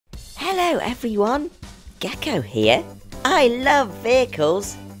Hello everyone, Gecko here. I love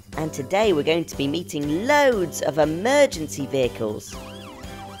vehicles, and today we're going to be meeting loads of emergency vehicles.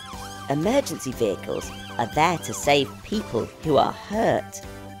 Emergency vehicles are there to save people who are hurt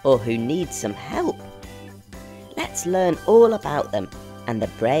or who need some help. Let's learn all about them and the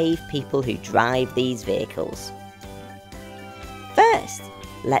brave people who drive these vehicles. First,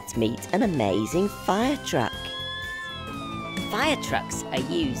 let's meet an amazing fire truck. Fire trucks are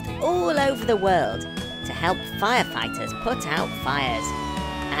used all over the world to help firefighters put out fires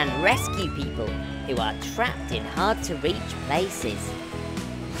and rescue people who are trapped in hard-to-reach places.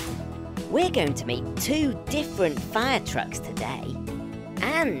 We're going to meet two different fire trucks today,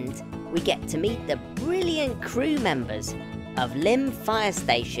 and we get to meet the brilliant crew members of Lim Fire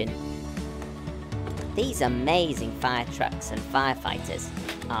Station. These amazing fire trucks and firefighters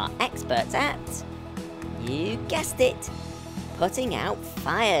are experts at, you guessed it, putting out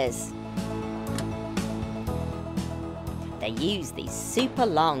fires. They use these super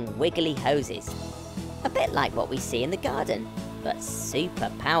long wiggly hoses, a bit like what we see in the garden, but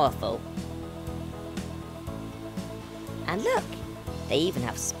super powerful. And look, they even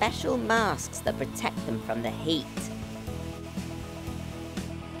have special masks that protect them from the heat.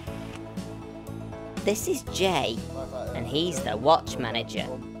 This is Jay, and he's the watch manager,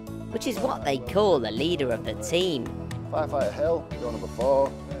 which is what they call the leader of the team. Firefighter Hill, door number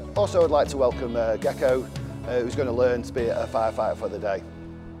 4. Also, I'd like to welcome Gecko, who's going to learn to be a firefighter for the day.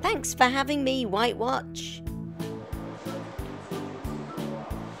 Thanks for having me, White Watch.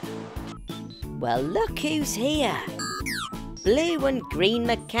 Well, look who's here. Blue and Green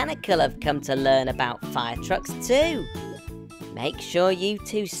Mechanical have come to learn about fire trucks too. Make sure you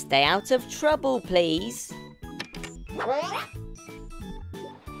two stay out of trouble, please.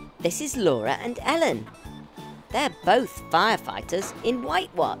 This is Laura and Ellen. They're both firefighters in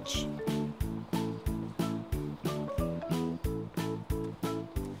White Watch.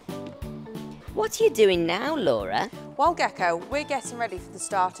 What are you doing now, Laura? Well, Gecko, we're getting ready for the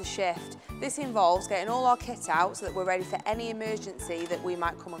starter shift. This involves getting all our kit out so that we're ready for any emergency that we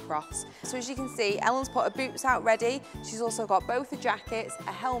might come across. So as you can see, Ellen's put her boots out ready. She's also got both the jackets,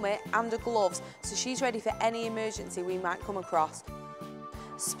 a helmet and her gloves, so she's ready for any emergency we might come across.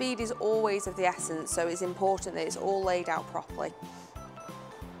 Speed is always of the essence, so it's important that it's all laid out properly.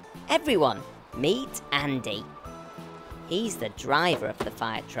 Everyone, meet Andy. He's the driver of the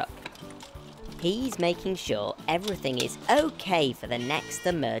fire truck. He's making sure everything is okay for the next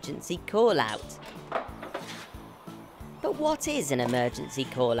emergency call-out. But what is an emergency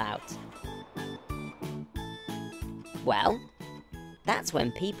call-out? Well, that's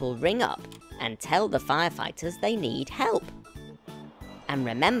when people ring up and tell the firefighters they need help. And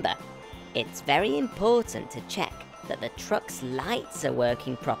remember, it's very important to check that the truck's lights are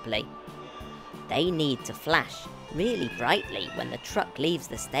working properly. They need to flash really brightly when the truck leaves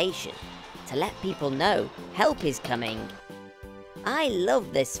the station to let people know help is coming. I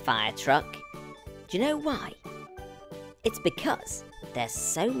love this fire truck. Do you know why? It's because there's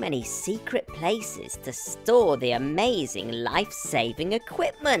so many secret places to store the amazing life-saving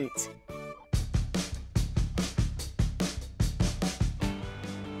equipment.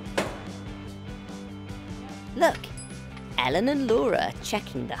 Look, Ellen and Laura are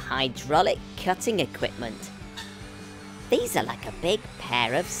checking the hydraulic cutting equipment. These are like a big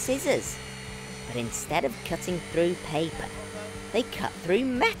pair of scissors, but instead of cutting through paper, they cut through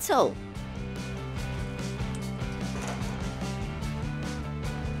metal.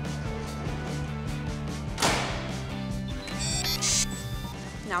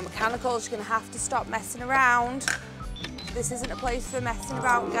 Now mechanicals, you're going to have to stop messing around. This isn't a place for messing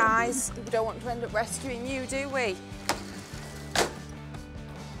about, guys. We don't want to end up rescuing you, do we?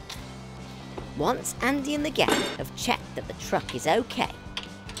 Once Andy and the gang have checked that the truck is okay,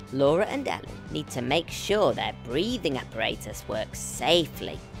 Laura and Ellen need to make sure their breathing apparatus works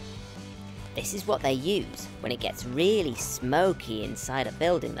safely. This is what they use when it gets really smoky inside a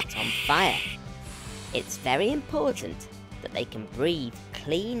building that's on fire. It's very important that they can breathe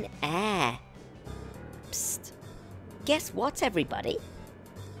clean air. Psst. Guess what, everybody?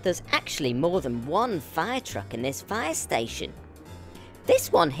 There's actually more than one fire truck in this fire station.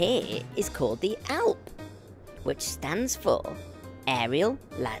 This one here is called the ALP, which stands for Aerial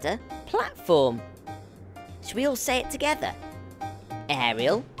Ladder Platform. Should we all say it together?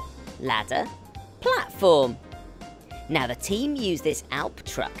 Aerial Ladder Platform. Now the team use this ALP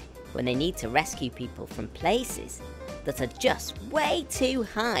truck when they need to rescue people from places that are just way too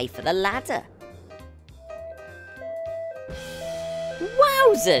high for the ladder.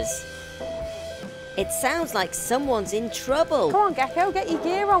 Wowzers! It sounds like someone's in trouble. Come on, Gecko, get your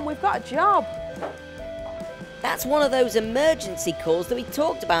gear on. We've got a job. That's one of those emergency calls that we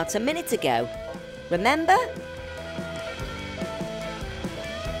talked about a minute ago. Remember?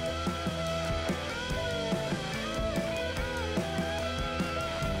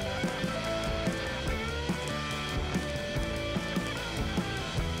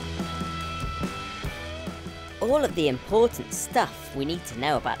 All of the important stuff we need to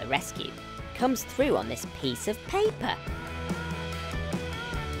know about the rescue comes through on this piece of paper.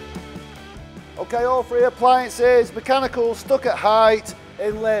 Okay, all 3 appliances, mechanicals stuck at height,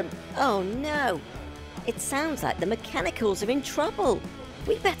 in limp. Oh no! It sounds like the mechanicals are in trouble.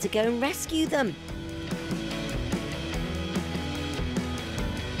 We better go and rescue them.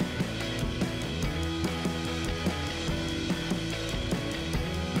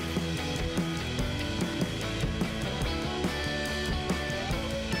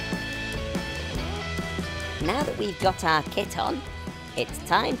 Now that we've got our kit on, it's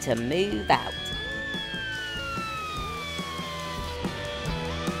time to move out.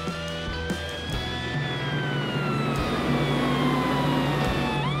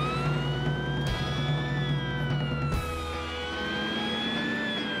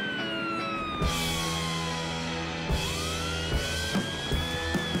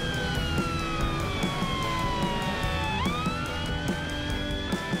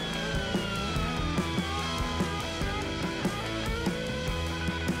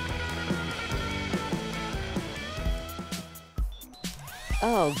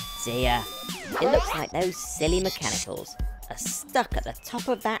 Oh dear, it looks like those silly mechanicals are stuck at the top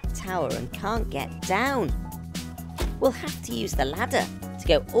of that tower and can't get down. We'll have to use the ladder to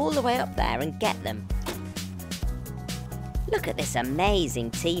go all the way up there and get them. Look at this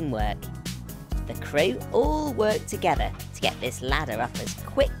amazing teamwork. The crew all work together to get this ladder up as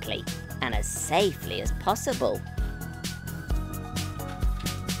quickly and as safely as possible.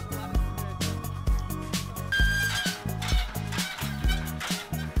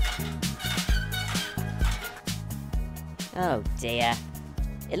 Oh dear,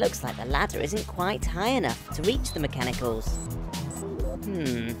 it looks like the ladder isn't quite high enough to reach the mechanicals.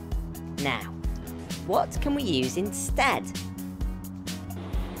 Now, what can we use instead?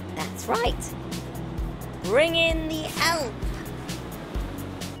 That's right, bring in the help!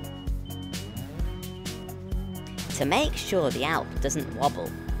 To make sure the Alp doesn't wobble,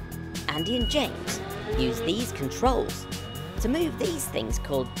 Andy and James use these controls to move these things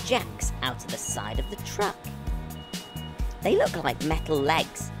called jacks out of the side of the truck. They look like metal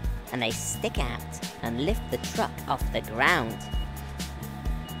legs, and they stick out and lift the truck off the ground.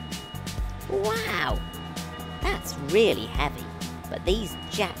 Wow, that's really heavy, but these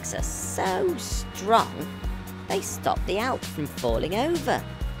jacks are so strong, they stop the Alp from falling over.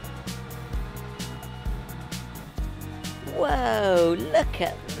 Whoa, look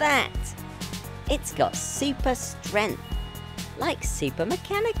at that! It's got super strength, like super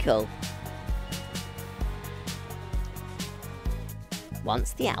mechanical.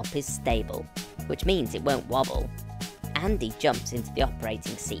 Once the Alp is stable, which means it won't wobble, Andy jumps into the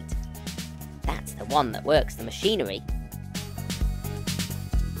operating seat. That's the one that works the machinery.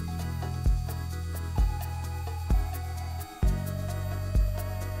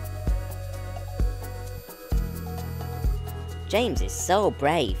 James is so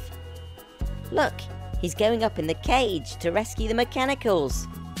brave. Look, he's going up in the cage to rescue the mechanicals.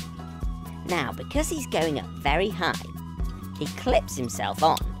 Now, because he's going up very high, he clips himself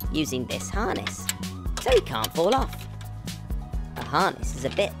on using this harness, so he can't fall off. A harness is a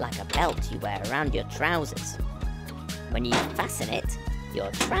bit like a belt you wear around your trousers. When you fasten it,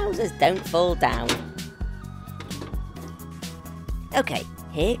 your trousers don't fall down. Okay,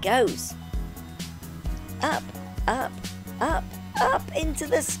 here goes. Up, up, up, up into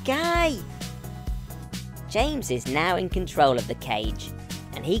the sky. James is now in control of the cage,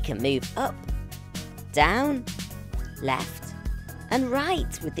 and he can move up, down, left, and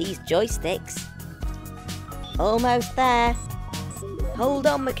right with these joysticks. Almost there. Hold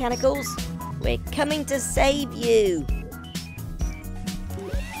on, mechanicals. We're coming to save you.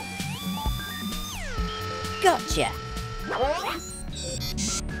 Gotcha.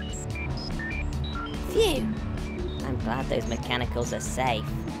 Phew. I'm glad those mechanicals are safe.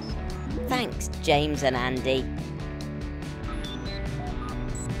 Thanks, James and Andy.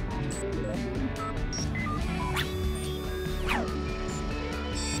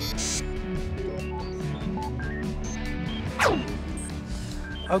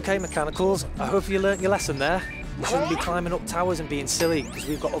 Okay, mechanicals, I hope you learnt your lesson there. You shouldn't be climbing up towers and being silly, because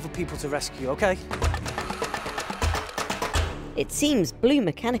we've got other people to rescue, okay? It seems Blue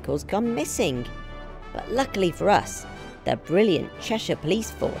Mechanical's gone missing. But luckily for us, the brilliant Cheshire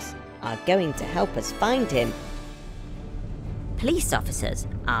Police Force are going to help us find him. Police officers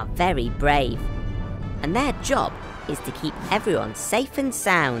are very brave, and their job is to keep everyone safe and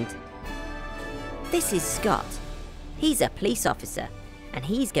sound. This is Scott. He's a police officer, and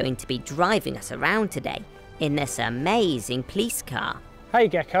he's going to be driving us around today in this amazing police car. Hey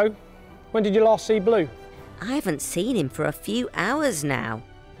Gecko, when did you last see Blue? I haven't seen him for a few hours now.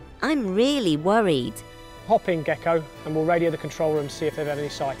 I'm really worried. Hop in, Gecko, and we'll radio the control room to see if they've had any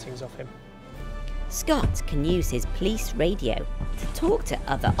sightings of him. Scott can use his police radio to talk to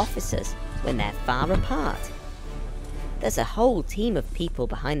other officers when they're far apart. There's a whole team of people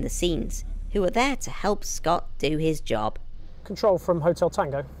behind the scenes who are there to help Scott do his job. Control from Hotel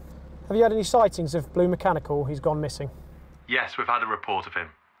Tango. Have you had any sightings of Blue Mechanical? He's gone missing. Yes, we've had a report of him.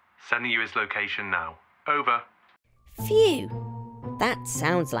 Sending you his location now. Over. Phew! That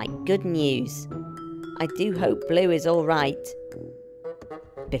sounds like good news. I do hope Blue is all right.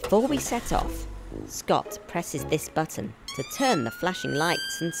 Before we set off, Scott presses this button to turn the flashing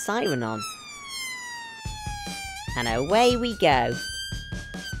lights and siren on. And away we go.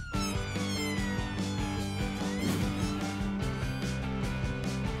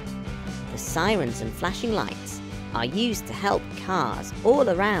 The sirens and flashing lights are used to help cars all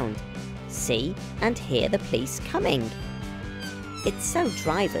around see and hear the police coming. It's so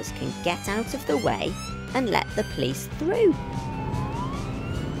drivers can get out of the way and let the police through.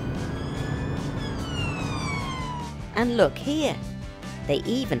 And look here, they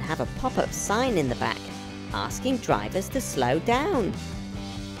even have a pop-up sign in the back asking drivers to slow down.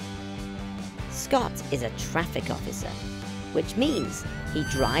 Scott is a traffic officer, which means he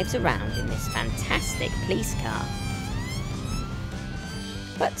drives around in this fantastic police car.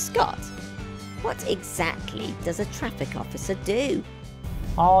 But Scott, what exactly does a traffic officer do?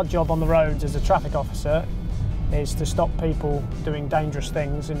 Our job on the roads as a traffic officer is to stop people doing dangerous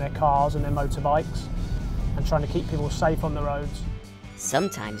things in their cars and their motorbikes and trying to keep people safe on the roads.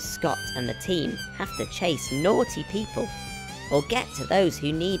 Sometimes Scott and the team have to chase naughty people or get to those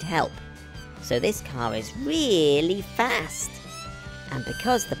who need help, so this car is really fast. And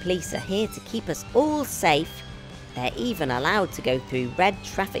because the police are here to keep us all safe, they're even allowed to go through red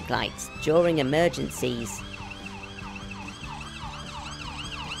traffic lights during emergencies.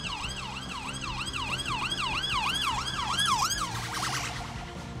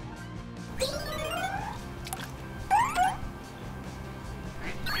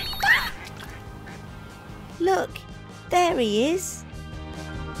 Look, there he is.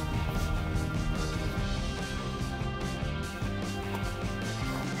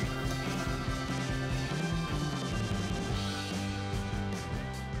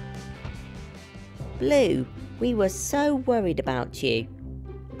 Blue, we were so worried about you.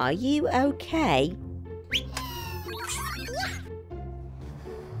 Are you okay?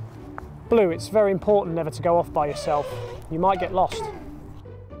 Blue, it's very important never to go off by yourself. You might get lost.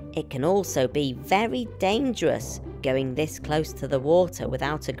 It can also be very dangerous going this close to the water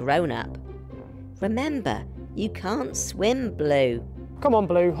without a grown-up. Remember, you can't swim, Blue. Come on,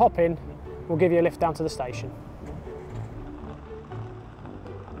 Blue, hop in. We'll give you a lift down to the station.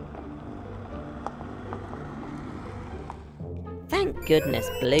 Thank goodness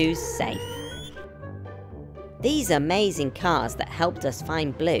Blue's safe. These amazing cars that helped us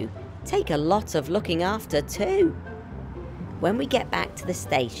find Blue take a lot of looking after too. When we get back to the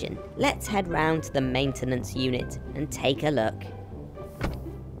station, let's head round to the maintenance unit and take a look.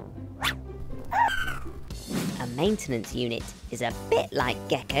 A maintenance unit is a bit like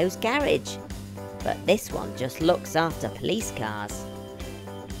Gecko's garage, but this one just looks after police cars.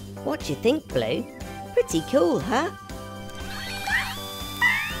 What do you think, Blue? Pretty cool, huh?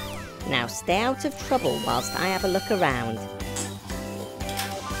 Now stay out of trouble whilst I have a look around.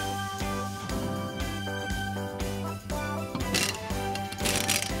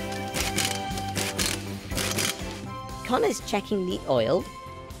 Connor's checking the oil,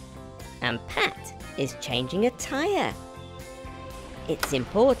 and Pat is changing a tyre. It's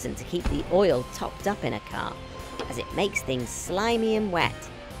important to keep the oil topped up in a car, as it makes things slimy and wet,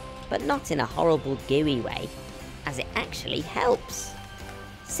 but not in a horrible gooey way, as it actually helps.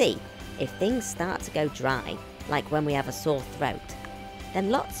 See, if things start to go dry, like when we have a sore throat, then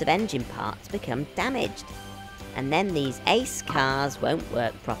lots of engine parts become damaged, and then these ace cars won't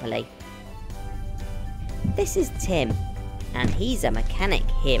work properly. This is Tim, and he's a mechanic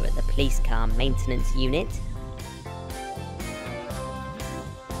here at the police car maintenance unit.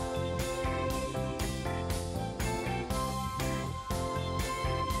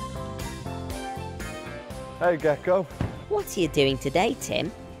 Hey Gecko. What are you doing today,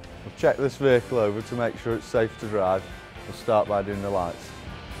 Tim? We'll check this vehicle over to make sure it's safe to drive. We'll start by doing the lights.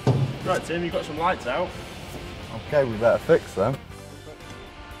 Right, Tim, you've got some lights out. Okay, we better fix them.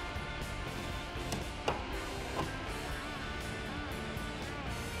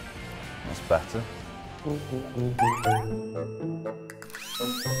 That's better.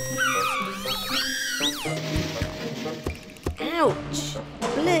 Ouch!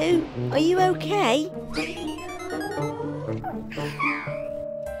 Blue, are you okay?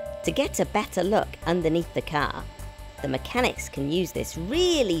 To get a better look underneath the car, the mechanics can use this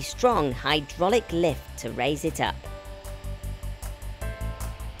really strong hydraulic lift to raise it up.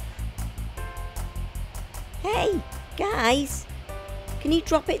 Hey, guys, can you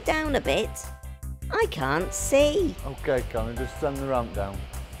drop it down a bit? I can't see. Okay, Connor, just send the ramp down.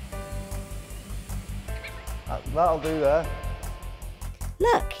 That'll do there.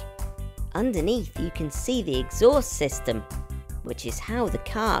 Look, underneath you can see the exhaust system, which is how the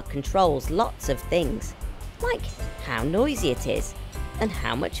car controls lots of things, like how noisy it is and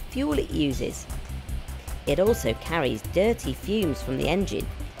how much fuel it uses. It also carries dirty fumes from the engine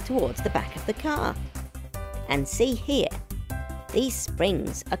towards the back of the car. And see here, these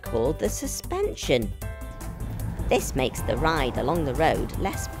springs are called the suspension. This makes the ride along the road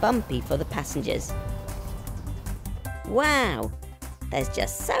less bumpy for the passengers. Wow, there's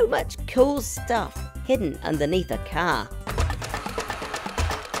just so much cool stuff hidden underneath a car.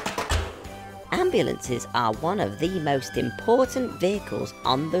 Ambulances are one of the most important vehicles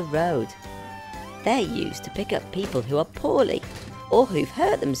on the road. They're used to pick up people who are poorly or who've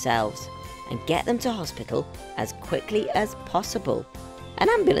hurt themselves and get them to hospital as quickly as possible. An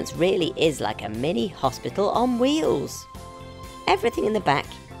ambulance really is like a mini hospital on wheels. Everything in the back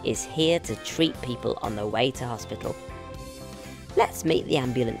is here to treat people on the way to hospital. Let's meet the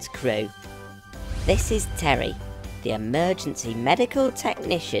ambulance crew. This is Terry, the emergency medical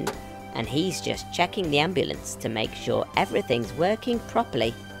technician, and he's just checking the ambulance to make sure everything's working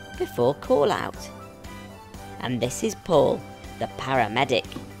properly before call out. And this is Paul, the paramedic.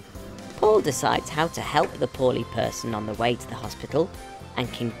 Paul decides how to help the poorly person on the way to the hospital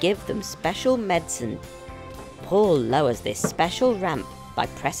and can give them special medicine. Paul lowers this special ramp by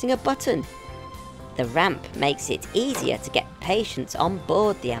pressing a button. The ramp makes it easier to get patients on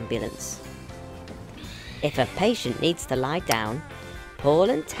board the ambulance. If a patient needs to lie down, Paul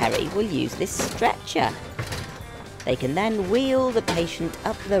and Terry will use this stretcher. They can then wheel the patient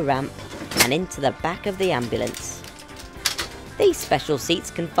up the ramp and into the back of the ambulance. These special seats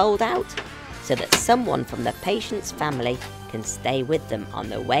can fold out so that someone from the patient's family can stay with them on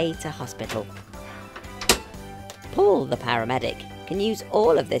the way to hospital. Paul, the paramedic, can use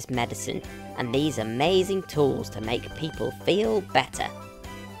all of this medicine and these amazing tools to make people feel better.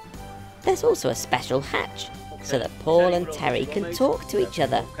 There's also a special hatch so that Paul and Terry can talk to each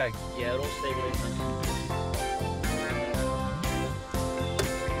other. Okay, yeah, it'll stay with it.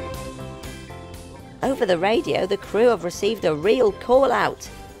 Over the radio, the crew have received a real call out.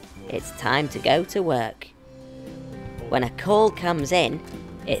 It's time to go to work. When a call comes in,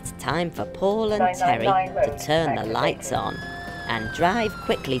 it's time for Paul and Terry to turn the lights on and drive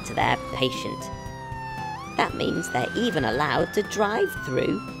quickly to their patient. That means they're even allowed to drive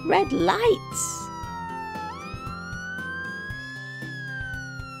through red lights.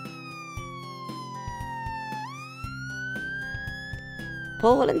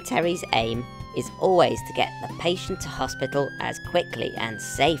 Paul and Terry's aim is always to get the patient to hospital as quickly and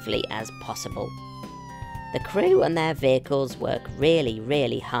safely as possible. The crew and their vehicles work really,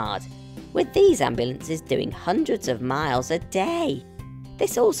 really hard, with these ambulances doing hundreds of miles a day.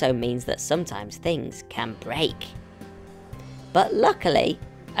 This also means that sometimes things can break. But luckily,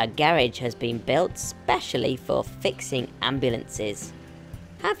 a garage has been built specially for fixing ambulances.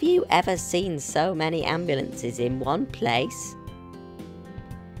 Have you ever seen so many ambulances in one place?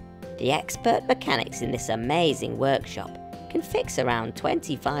 The expert mechanics in this amazing workshop can fix around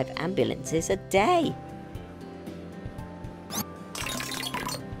 25 ambulances a day.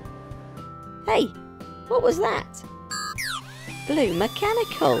 Hey, what was that? Blue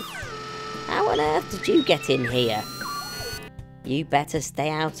Mechanical! How on earth did you get in here? You better stay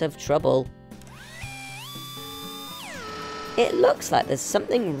out of trouble. It looks like there's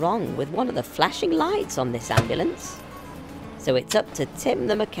something wrong with one of the flashing lights on this ambulance. So it's up to Tim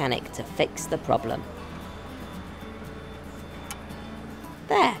the mechanic to fix the problem.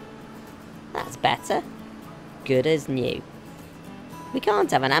 There. That's better. Good as new. We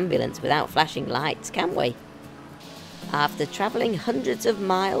can't have an ambulance without flashing lights, can we? After travelling hundreds of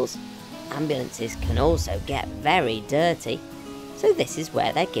miles, ambulances can also get very dirty, so this is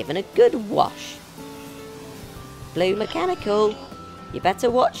where they're given a good wash. Blue Mechanical, You better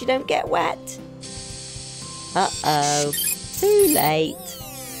watch you don't get wet. Uh-oh, too late.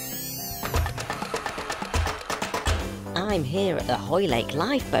 I'm here at the Hoylake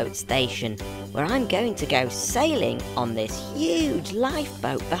Lifeboat Station, where I'm going to go sailing on this huge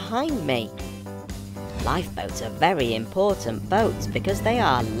lifeboat behind me. Lifeboats are very important boats because they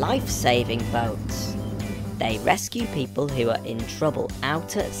are life-saving boats. They rescue people who are in trouble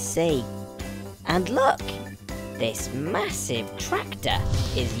out at sea. And look, this massive tractor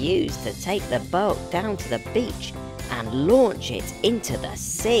is used to take the boat down to the beach and launch it into the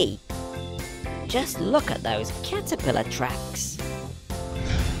sea. Just look at those caterpillar tracks.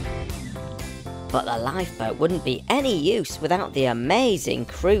 But the lifeboat wouldn't be any use without the amazing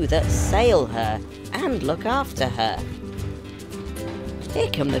crew that sail her and look after her. Here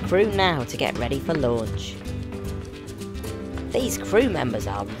come the crew now to get ready for launch. These crew members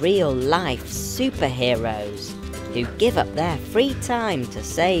are real-life superheroes who give up their free time to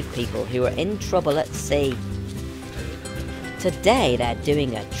save people who are in trouble at sea. Today they're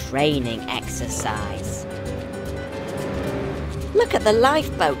doing a training exercise. Look at the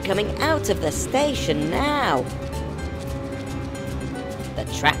lifeboat coming out of the station now. The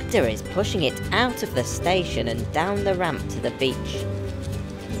tractor is pushing it out of the station and down the ramp to the beach.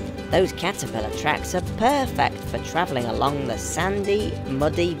 Those caterpillar tracks are perfect for travelling along the sandy,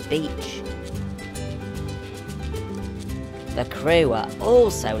 muddy beach. The crew are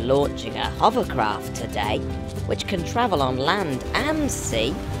also launching a hovercraft today, which can travel on land and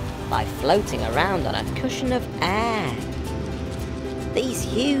sea by floating around on a cushion of air. These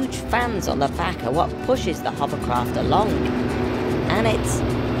huge fans on the back are what pushes the hovercraft along, and it's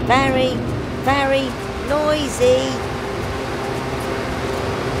very, very noisy.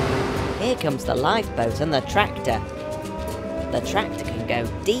 Here comes the lifeboat and the tractor. The tractor can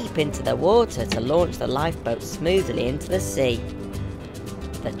go deep into the water to launch the lifeboat smoothly into the sea.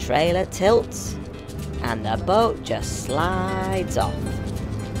 The trailer tilts and the boat just slides off.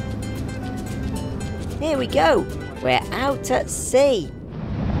 Here we go, we're out at sea.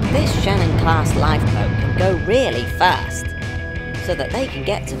 This Shannon-class lifeboat can go really fast, so that they can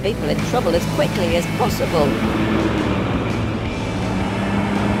get to people in trouble as quickly as possible.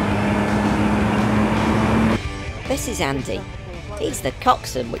 This is Andy. He's the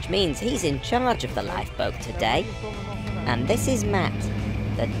coxswain, which means he's in charge of the lifeboat today. And this is Matt,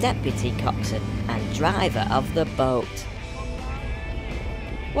 the deputy coxswain and driver of the boat.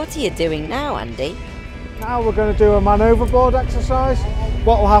 What are you doing now, Andy? Now we're going to do a man overboard exercise.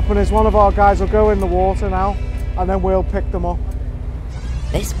 What will happen is one of our guys will go in the water now, and then we'll pick them up.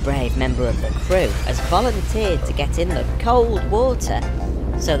 This brave member of the crew has volunteered to get in the cold water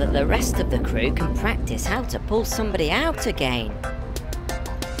so that the rest of the crew can practice how to pull somebody out again.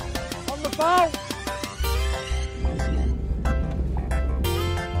 On the boat!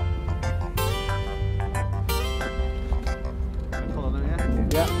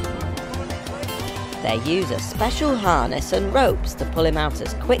 They use a special harness and ropes to pull him out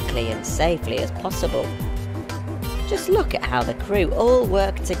as quickly and safely as possible. Just look at how the crew all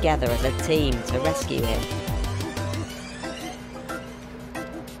work together as a team to rescue him.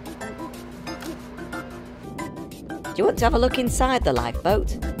 Do you want to have a look inside the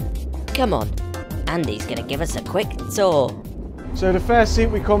lifeboat? Come on, Andy's going to give us a quick tour. So the first seat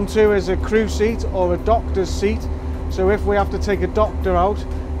we come to is a crew seat or a doctor's seat. So if we have to take a doctor out,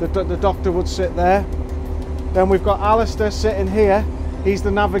 the doctor would sit there. Then we've got Alistair sitting here. He's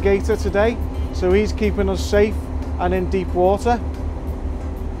the navigator today, so he's keeping us safe and in deep water.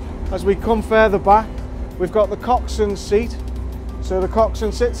 As we come further back, we've got the coxswain's seat. So the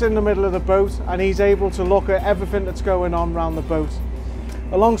coxswain sits in the middle of the boat and he's able to look at everything that's going on around the boat.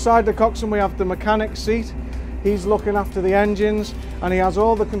 Alongside the coxswain we have the mechanic's seat. He's looking after the engines and he has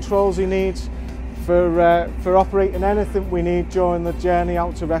all the controls he needs for operating anything we need during the journey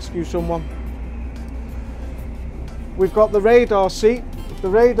out to rescue someone. We've got the radar seat. The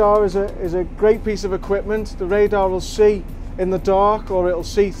radar is a great piece of equipment. The radar will see in the dark or it'll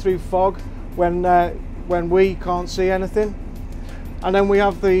see through fog when we can't see anything. And then we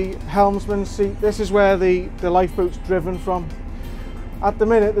have the helmsman's seat. This is where the lifeboat's driven from. At the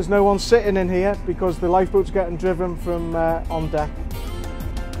minute there's no one sitting in here because the lifeboat's getting driven from on deck.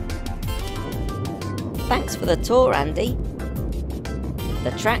 Thanks for the tour, Andy.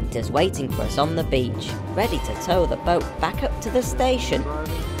 The tractor's waiting for us on the beach, ready to tow the boat back up to the station.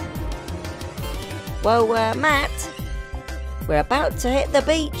 Whoa, Matt, we're about to hit the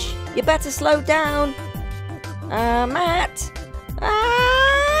beach. You better slow down. Matt.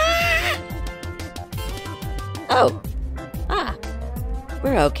 Oh.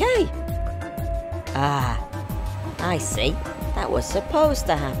 We're okay. I see. that was supposed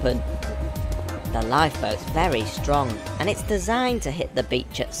to happen. The lifeboat's very strong and it's designed to hit the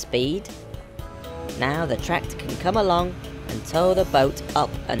beach at speed. Now the tractor can come along and tow the boat up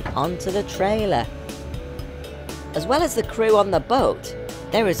and onto the trailer. As well as the crew on the boat,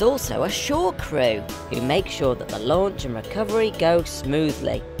 there is also a shore crew who make sure that the launch and recovery go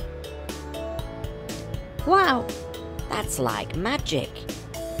smoothly. Wow, that's like magic.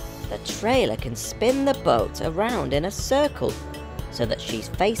 The trailer can spin the boat around in a circle so that she's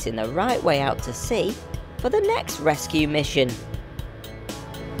facing the right way out to sea for the next rescue mission.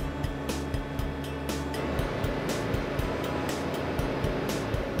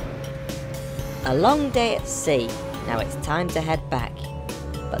 A long day at sea, now it's time to head back.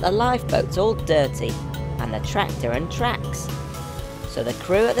 But the lifeboat's all dirty and the tractor and tracks. So the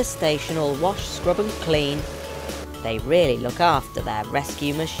crew at the station all wash, scrub and clean. They really look after their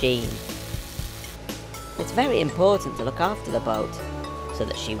rescue machine. It's very important to look after the boat so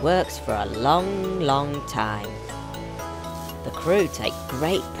that she works for a long, long time. The crew take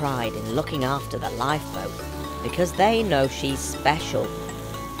great pride in looking after the lifeboat because they know she's special.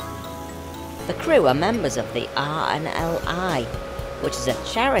 The crew are members of the RNLI, which is a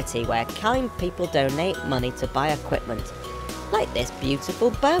charity where kind people donate money to buy equipment, like this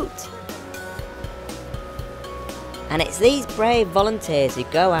beautiful boat. And it's these brave volunteers who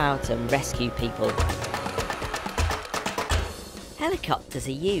go out and rescue people. Helicopters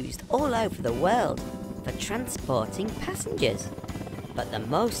are used all over the world for transporting passengers, but the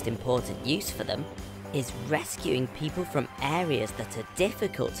most important use for them is rescuing people from areas that are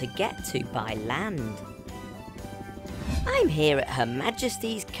difficult to get to by land. I'm here at Her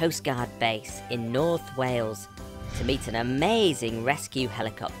Majesty's Coast Guard base in North Wales to meet an amazing rescue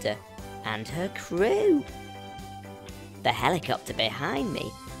helicopter and her crew. The helicopter behind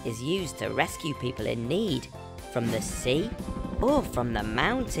me is used to rescue people in need from the sea or from the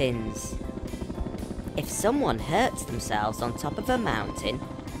mountains. If someone hurts themselves on top of a mountain,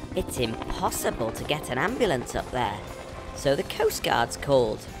 it's impossible to get an ambulance up there, so the Coast Guard's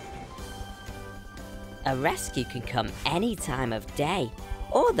called. A rescue can come any time of day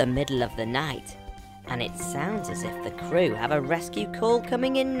or the middle of the night, and it sounds as if the crew have a rescue call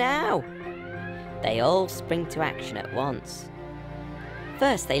coming in now. They all spring to action at once.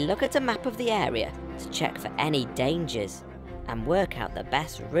 First, they look at a map of the area to check for any dangers and work out the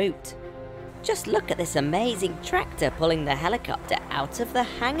best route. Just look at this amazing tractor pulling the helicopter out of the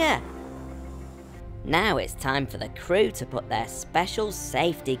hangar. Now it's time for the crew to put their special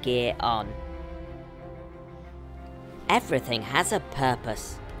safety gear on. Everything has a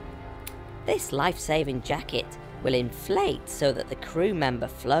purpose. This life-saving jacket will inflate so that the crew member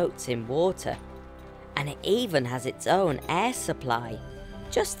floats in water, and it even has its own air supply,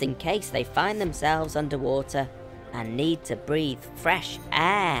 just in case they find themselves underwater and need to breathe fresh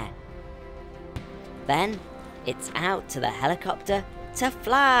air. Then it's out to the helicopter to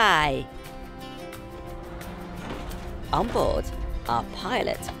fly. On board are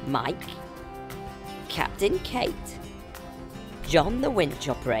pilot Mike, Captain Kate, John the winch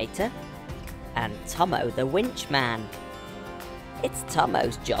operator, and Tomo the winch man. It's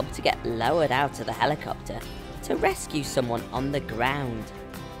Tomo's job to get lowered out of the helicopter to rescue someone on the ground.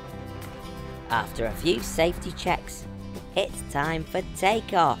 After a few safety checks, it's time for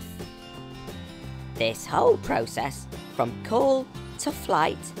takeoff. This whole process, from call to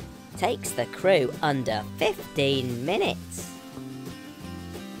flight, takes the crew under 15 minutes.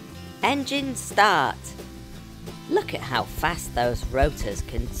 Engines start. Look at how fast those rotors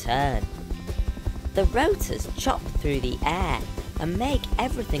can turn. The rotors chop through the air and make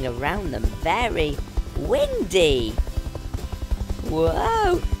everything around them very windy.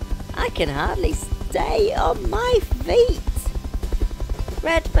 Whoa, I can hardly stay on my feet.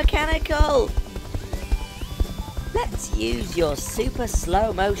 Red Mechanical, let's use your super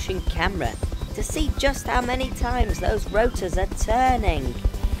slow motion camera to see just how many times those rotors are turning.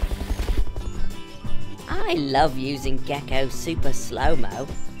 I love using Gecko super slow-mo,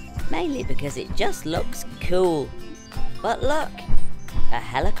 mainly because it just looks cool. But look, a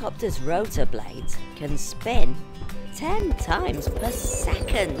helicopter's rotor blades can spin 10 times per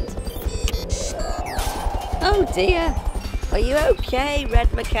second. Oh dear, are you okay,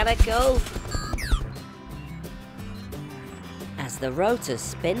 Red Mechanical? As the rotors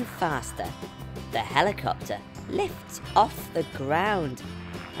spin faster, the helicopter lifts off the ground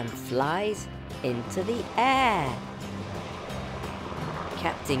and flies into the air.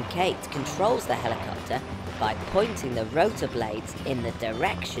 Captain Kate controls the helicopter by pointing the rotor blades in the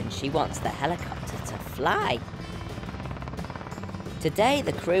direction she wants the helicopter to fly. Today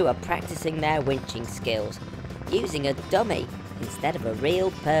the crew are practicing their winching skills using a dummy instead of a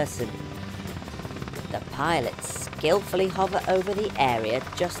real person. The pilots skillfully hover over the area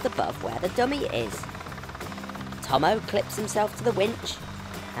just above where the dummy is. Tomo clips himself to the winch,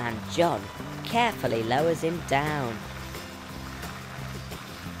 and John carefully lowers him down.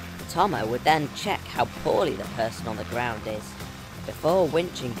 Tomo would then check how poorly the person on the ground is, before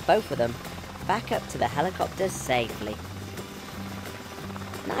winching both of them back up to the helicopters safely.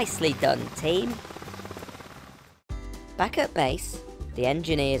 Nicely done, team. Back at base, the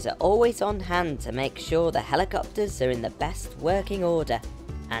engineers are always on hand to make sure the helicopters are in the best working order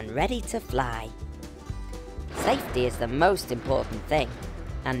and ready to fly. Safety is the most important thing,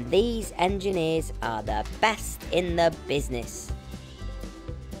 and these engineers are the best in the business.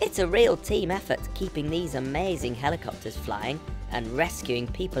 It's a real team effort keeping these amazing helicopters flying and rescuing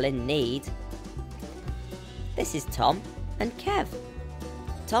people in need. This is Tom and Kev.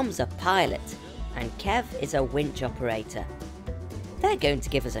 Tom's a pilot and Kev is a winch operator. They're going to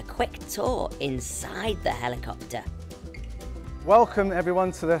give us a quick tour inside the helicopter. Welcome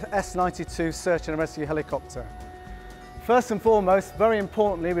everyone to the S-92 Search and Rescue Helicopter. First and foremost, very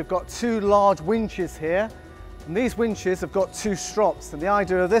importantly, we've got two large winches here. And these winches have got two strops, and the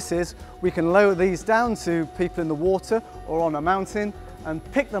idea of this is we can lower these down to people in the water or on a mountain and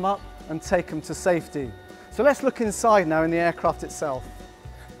pick them up and take them to safety. So let's look inside now in the aircraft itself.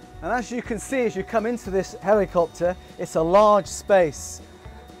 And as you can see, as you come into this helicopter, it's a large space.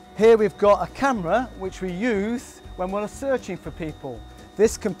 Here we've got a camera which we use when we're searching for people.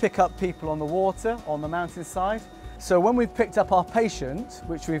 This can pick up people on the water, on the mountainside. So when we've picked up our patient,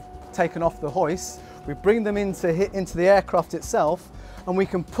 which we've taken off the hoist, we bring them into the aircraft itself, and we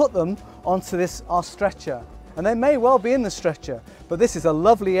can put them onto our stretcher. And they may well be in the stretcher, but this is a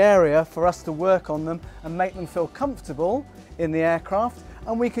lovely area for us to work on them and make them feel comfortable in the aircraft,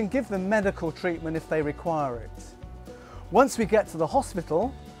 and we can give them medical treatment if they require it. Once we get to the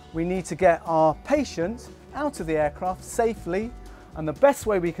hospital, we need to get our patient out of the aircraft safely, and the best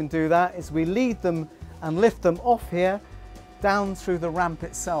way we can do that is we lead them and lift them off here, down through the ramp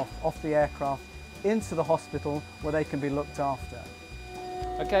itself, off the aircraft, into the hospital where they can be looked after.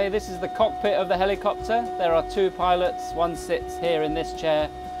 Okay, this is the cockpit of the helicopter. There are two pilots. One sits here in this chair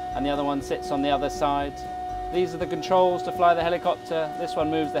and the other one sits on the other side. These are the controls to fly the helicopter. This one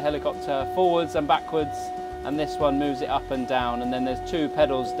moves the helicopter forwards and backwards, and this one moves it up and down, and then there's two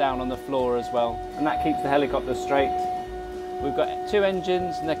pedals down on the floor as well, and that keeps the helicopter straight. We've got two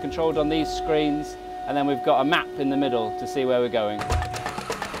engines and they're controlled on these screens, and then we've got a map in the middle to see where we're going.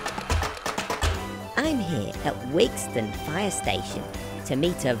 I'm here at Wigston Fire Station to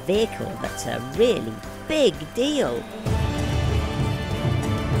meet a vehicle that's a really big deal.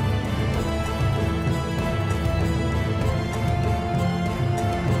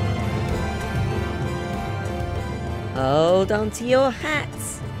 Hold on to your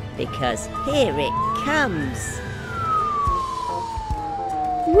hats, because here it comes.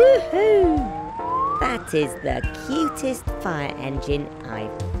 Woohoo! That is the cutest fire engine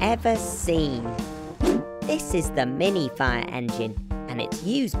I've ever seen. This is the mini fire engine, and it's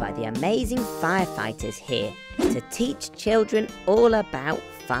used by the amazing firefighters here to teach children all about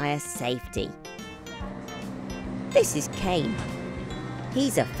fire safety. This is Kane.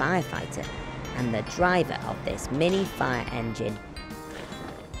 He's a firefighter and the driver of this mini fire engine.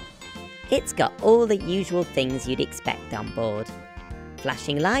 It's got all the usual things you'd expect on board.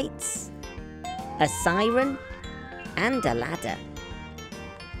 Flashing lights, a siren, and a ladder.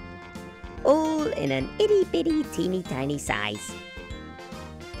 All in an itty-bitty teeny-tiny size.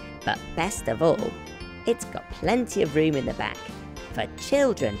 But best of all, it's got plenty of room in the back for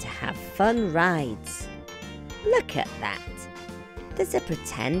children to have fun rides. Look at that! There's a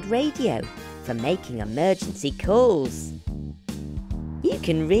pretend radio for making emergency calls. You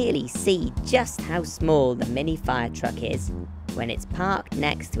can really see just how small the mini fire truck is when it's parked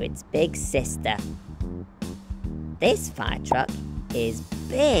next to its big sister. This fire truck is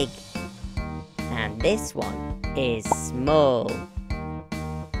big, and this one is small.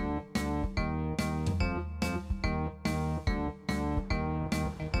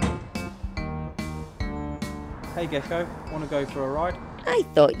 Hey Gecko, want to go for a ride? I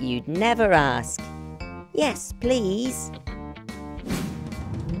thought you'd never ask. Yes, please.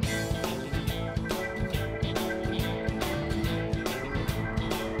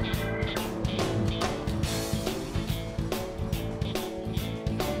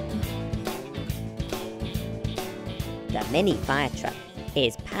 The mini fire truck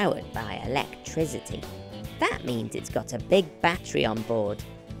is powered by electricity. That means it's got a big battery on board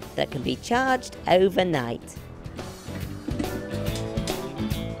that can be charged overnight.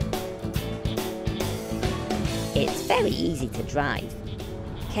 It's very easy to drive.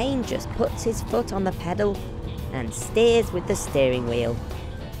 Kane just puts his foot on the pedal and steers with the steering wheel.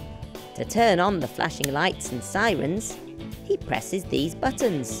 To turn on the flashing lights and sirens, he presses these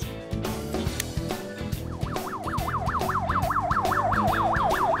buttons.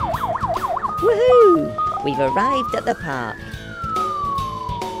 Woohoo! We've arrived at the park.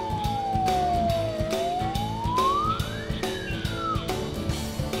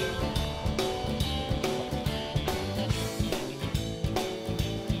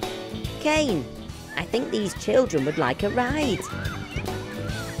 Kane, I think these children would like a ride.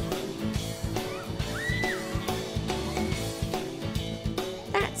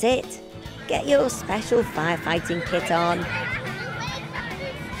 That's it. Get your special firefighting kit on.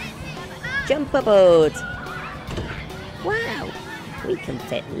 Jump aboard. Wow, we can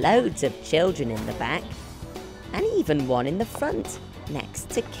fit loads of children in the back and even one in the front next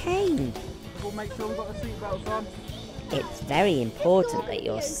to Kane. We'll make sure we've got the seatbelts on. It's very important that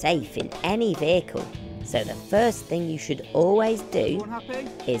you're safe in any vehicle, so the first thing you should always do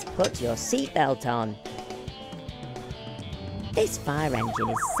is put your seatbelt on. This fire engine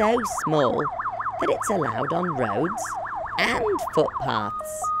is so small that it's allowed on roads and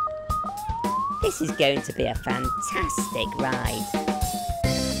footpaths. This is going to be a fantastic ride.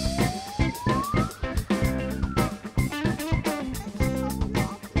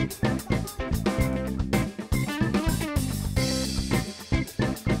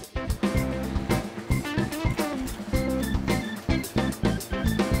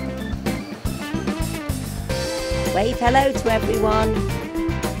 Wave hello to everyone.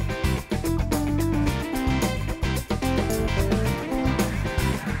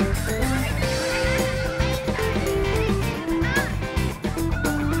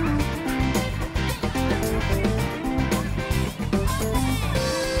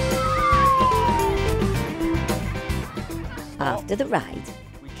 After the ride,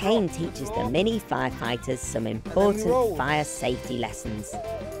 Kane teaches the mini firefighters some important fire safety lessons.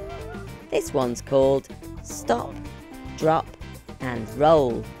 This one's called Stop, Drop and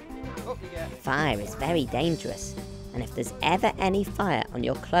Roll. Fire is very dangerous, and if there's ever any fire on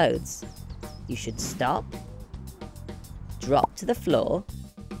your clothes, you should stop, drop to the floor,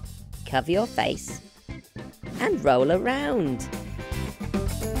 cover your face and roll around.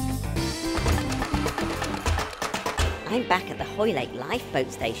 I'm back at the Hoylake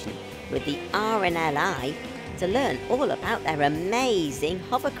Lifeboat Station with the RNLI to learn all about their amazing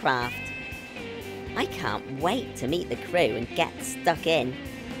hovercraft. I can't wait to meet the crew and get stuck in.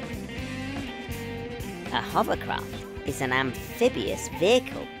 A hovercraft is an amphibious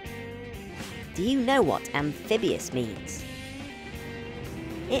vehicle. Do you know what amphibious means?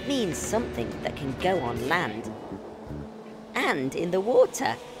 It means something that can go on land and in the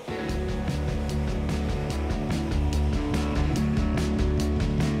water.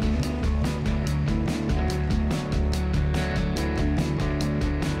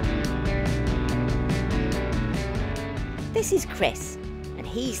 This is Chris, and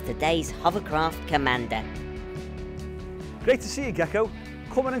he's today's hovercraft commander. Great to see you, Gecko.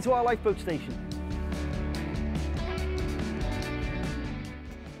 Coming into our lifeboat station.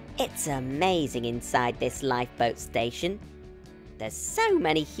 It's amazing inside this lifeboat station. There's so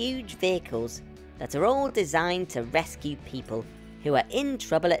many huge vehicles that are all designed to rescue people who are in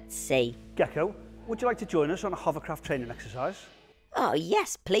trouble at sea. Gecko, would you like to join us on a hovercraft training exercise? Oh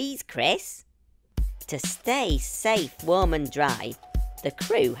yes, please, Chris. To stay safe, warm and dry, the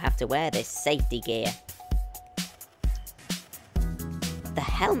crew have to wear this safety gear. The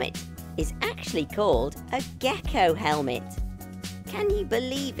helmet is actually called a Gecko helmet. Can you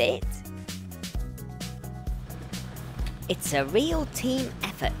believe it? It's a real team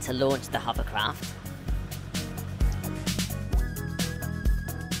effort to launch the hovercraft.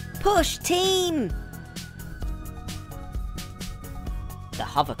 Push, team! The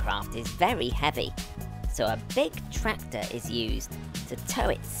hovercraft is very heavy, so a big tractor is used to tow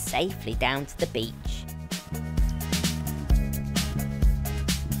it safely down to the beach.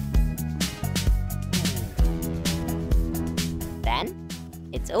 Then,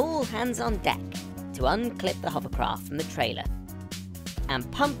 it's all hands on deck to unclip the hovercraft from the trailer and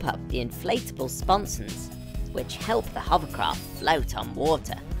pump up the inflatable sponsons which help the hovercraft float on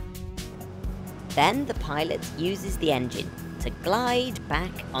water. Then the pilot uses the engine to glide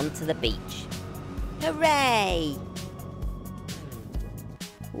back onto the beach. Hooray!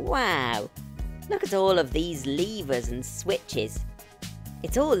 Wow, look at all of these levers and switches.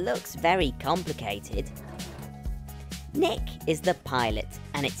 It all looks very complicated. Nick is the pilot,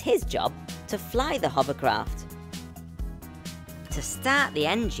 and it's his job to fly the hovercraft. To start the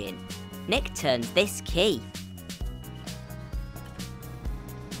engine, Nick turns this key.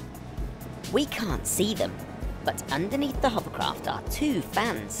 We can't see them, but underneath the hovercraft are 2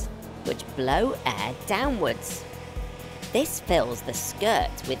 fans, which blow air downwards. This fills the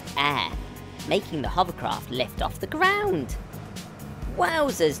skirt with air, making the hovercraft lift off the ground.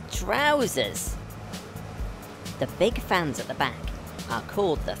 Wowzers trousers! The big fans at the back are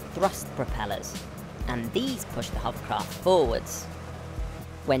called the thrust propellers, and these push the hovercraft forwards.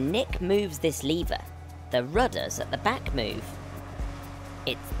 When Nick moves this lever, the rudders at the back move.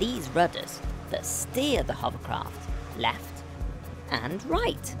 It's these rudders that steer the hovercraft left and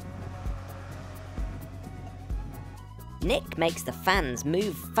right. Nick makes the fans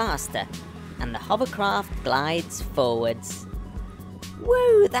move faster, and the hovercraft glides forwards.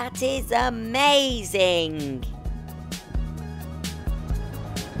 Woo, that is amazing!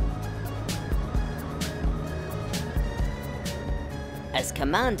 As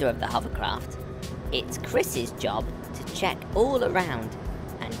commander of the hovercraft, it's Chris's job to check all around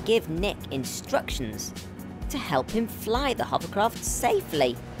and give Nick instructions to help him fly the hovercraft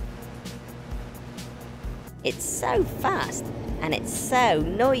safely. It's so fast and it's so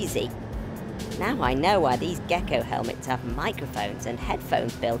noisy. Now I know why these Gecko helmets have microphones and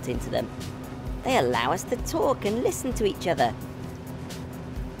headphones built into them. They allow us to talk and listen to each other.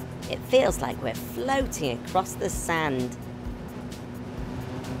 It feels like we're floating across the sand.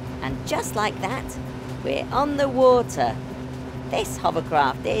 And just like that, we're on the water. This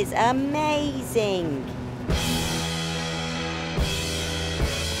hovercraft is amazing!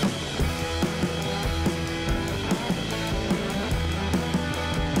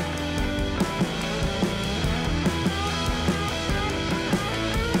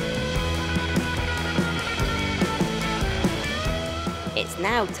 It's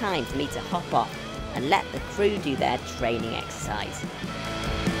now time for me to hop off and let the crew do their training exercise.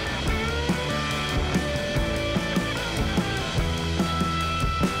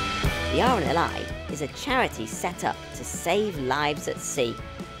 The RNLI is a charity set up to save lives at sea.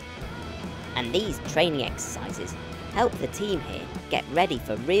 And these training exercises help the team here get ready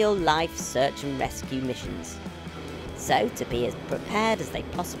for real-life search and rescue missions. So, to be as prepared as they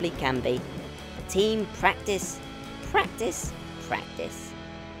possibly can be, the team practice, practice, practice.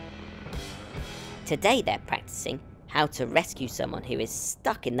 Today they're practicing how to rescue someone who is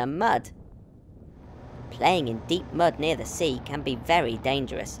stuck in the mud. Playing in deep mud near the sea can be very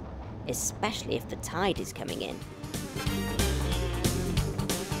dangerous, especially if the tide is coming in.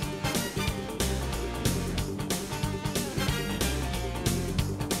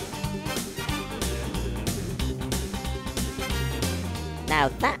 Now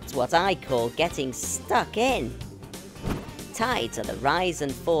that's what I call getting stuck in. Tides are the rise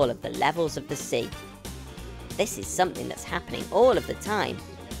and fall of the levels of the sea. This is something that's happening all of the time,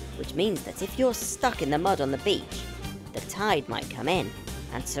 which means that if you're stuck in the mud on the beach, the tide might come in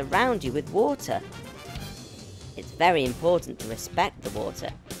and surround you with water. It's very important to respect the water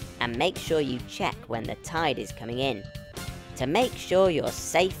and make sure you check when the tide is coming in, to make sure you're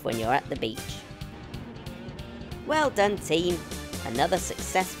safe when you're at the beach. Well done, team. Another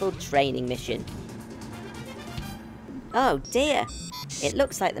successful training mission. Oh dear, it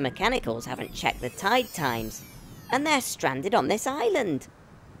looks like the mechanicals haven't checked the tide times, and they're stranded on this island.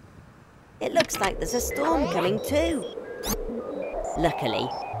 It looks like there's a storm coming too. Luckily,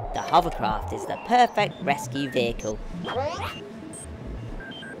 the hovercraft is the perfect rescue vehicle.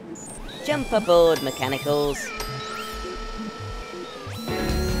 Jump aboard, mechanicals.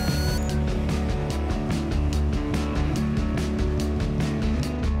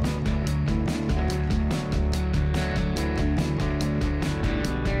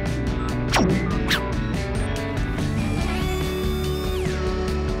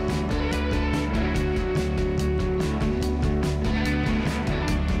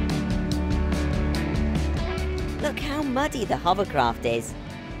 Look how muddy the hovercraft is.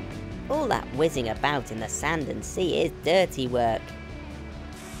 All that whizzing about in the sand and sea is dirty work.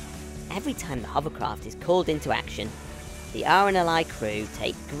 Every time the hovercraft is called into action, the RNLI crew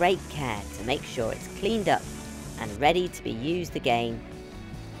take great care to make sure it's cleaned up and ready to be used again.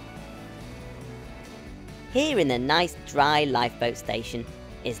 Here in the nice dry lifeboat station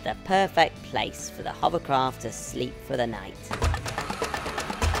is the perfect place for the hovercraft to sleep for the night.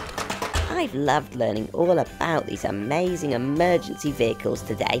 I've loved learning all about these amazing emergency vehicles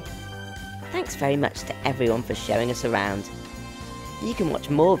today. Thanks very much to everyone for showing us around. You can watch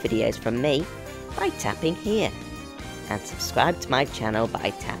more videos from me by tapping here, and subscribe to my channel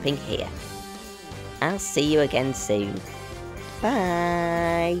by tapping here. I'll see you again soon.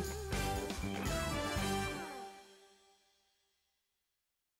 Bye!